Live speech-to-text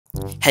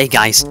Hey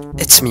guys,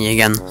 it's me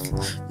again.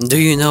 Do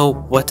you know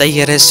what day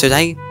it is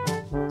today?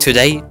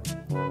 Today,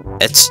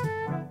 it's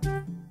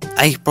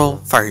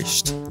April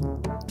 1st.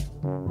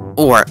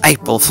 Or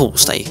April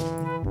Fool's Day.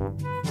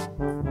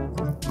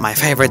 My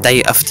favorite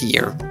day of the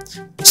year.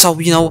 So,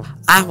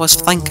 I was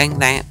thinking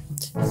that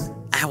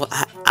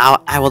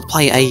I would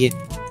play a,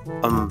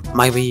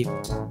 maybe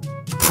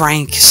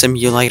prank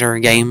simulator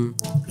game.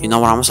 You know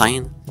what I'm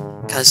saying?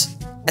 Because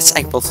it's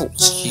April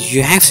Fool's.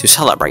 You have to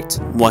celebrate.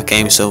 What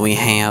games do we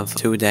have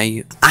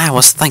today? I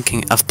was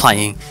thinking of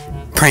playing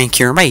Prank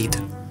Your Maid.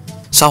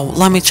 So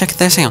let me check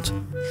this out.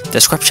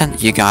 Description,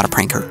 you got a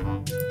pranker.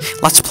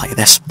 Let's play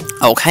this.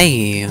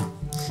 Okay.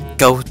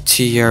 Go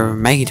to your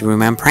maid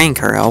room and prank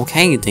her.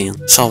 Okay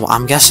then. So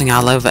I'm guessing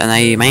I live in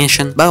a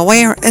mansion. But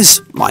where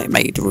is my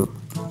maid room?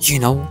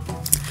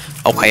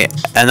 Okay,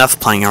 enough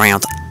playing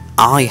around.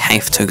 I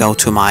have to go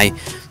to my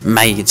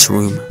maid's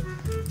room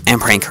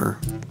and prank her.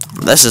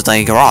 This is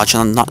the garage,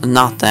 not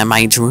the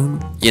maid's room.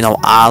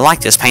 I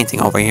like this painting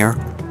over here.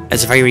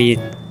 It's very...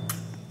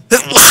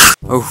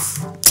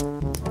 Oof.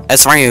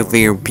 It's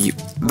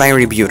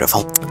very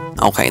beautiful.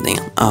 Okay then,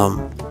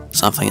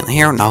 something in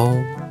here?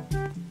 No.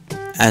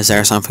 Is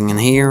there something in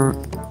here?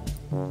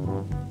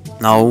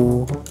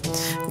 No.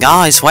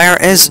 Guys,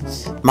 where is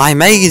my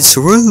maid's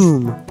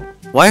room?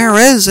 Where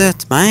is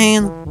it,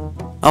 man?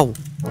 Oh.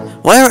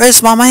 Where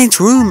is my maid's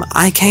room?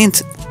 I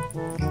can't...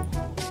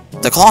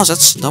 The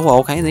closets? No,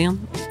 okay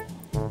then.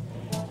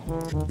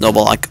 No,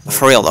 but like,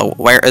 for real though,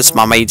 where is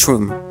my maid's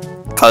room?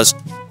 Cause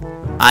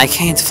I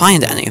can't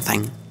find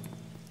anything.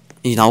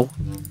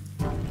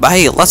 But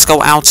hey, let's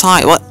go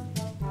outside. What?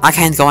 I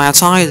can't go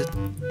outside.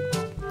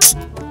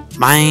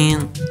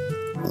 Man.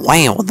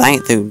 Wow,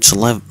 that dude's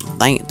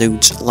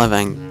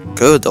living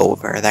good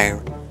over there.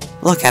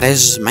 Look at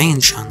his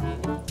mansion.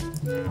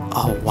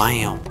 Oh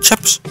wow.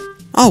 Chips.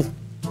 Oh.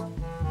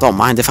 Don't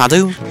mind if I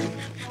do.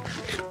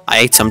 I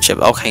ate some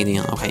chips. Okay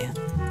then, okay.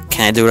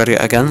 Can I do it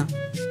again?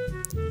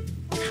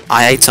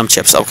 I ate some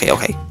chips.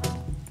 Okay.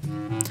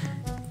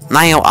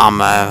 Now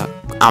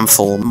I'm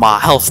full. My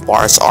health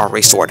bars are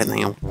restored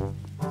now.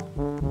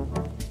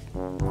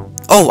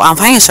 Oh, I'm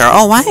faster.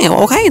 Oh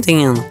wow. Okay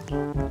then.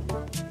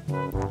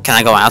 Can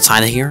I go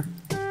outside of here?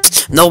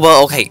 No,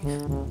 but okay.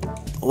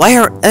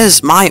 Where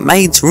is my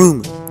maid's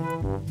room?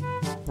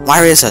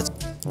 Where is it?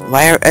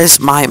 Where is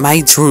my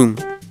maid's room?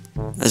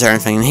 Is there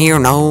anything in here?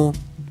 No.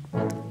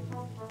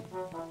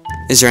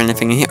 Is there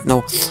anything in here?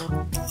 No.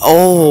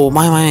 Oh,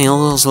 my man,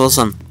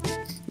 listen.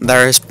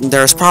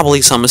 There's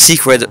probably some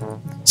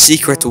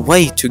secret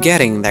way to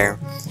getting there.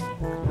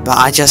 But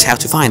I just have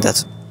to find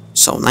it.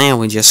 So now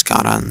we just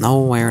gotta know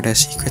where the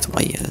secret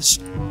way is.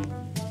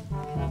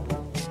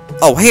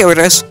 Oh, here it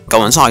is.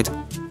 Go inside.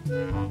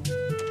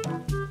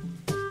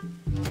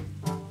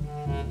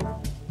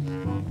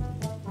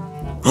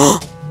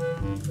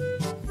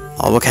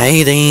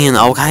 Okay then,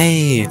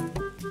 okay.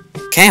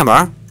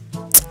 Camera?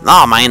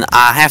 Nah, man,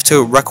 I have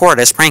to record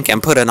this prank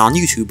and put it on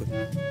YouTube.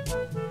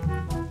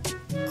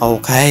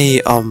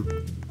 Okay,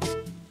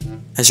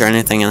 is there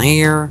anything in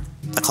here?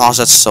 The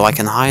closets, so I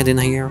can hide in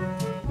here?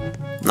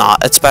 Nah,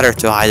 it's better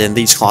to hide in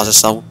these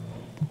closets, though.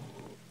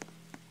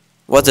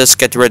 What does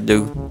get rid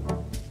do?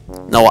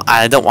 No,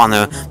 I don't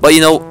wanna, but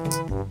it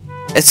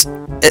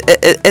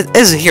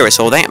is here,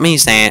 so that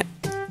means that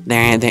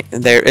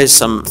there is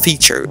some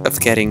feature of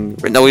getting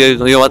rid. No, you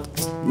know what?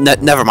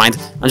 Never mind.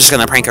 I'm just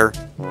gonna prank her.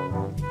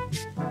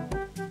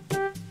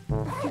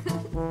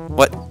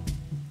 What?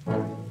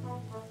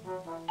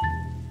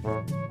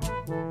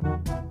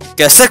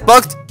 Get sick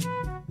bugged?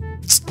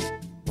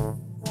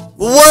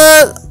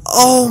 What?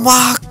 Oh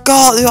my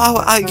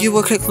god! You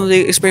were clicked from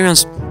the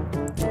experience.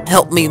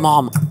 Help me,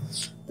 mom.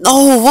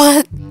 No,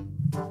 what?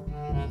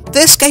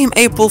 This game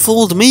April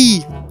fooled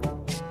me.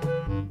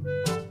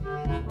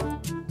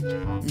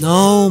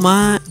 No,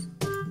 man.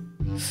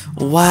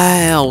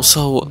 Wow.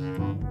 So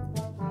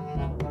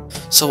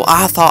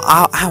I thought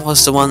I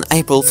was the one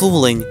April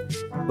fooling,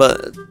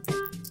 but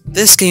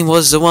this game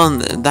was the one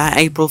that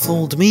April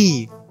fooled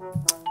me.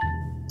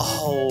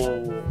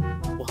 Oh.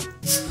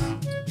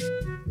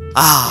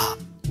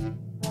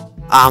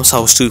 I'm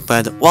so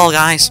stupid. Well,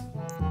 guys,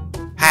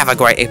 have a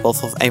great April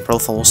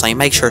Fool's Day.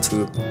 Make sure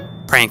to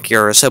prank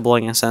your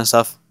siblings and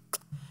stuff.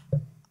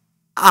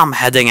 I'm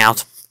heading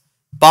out.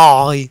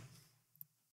 Bye.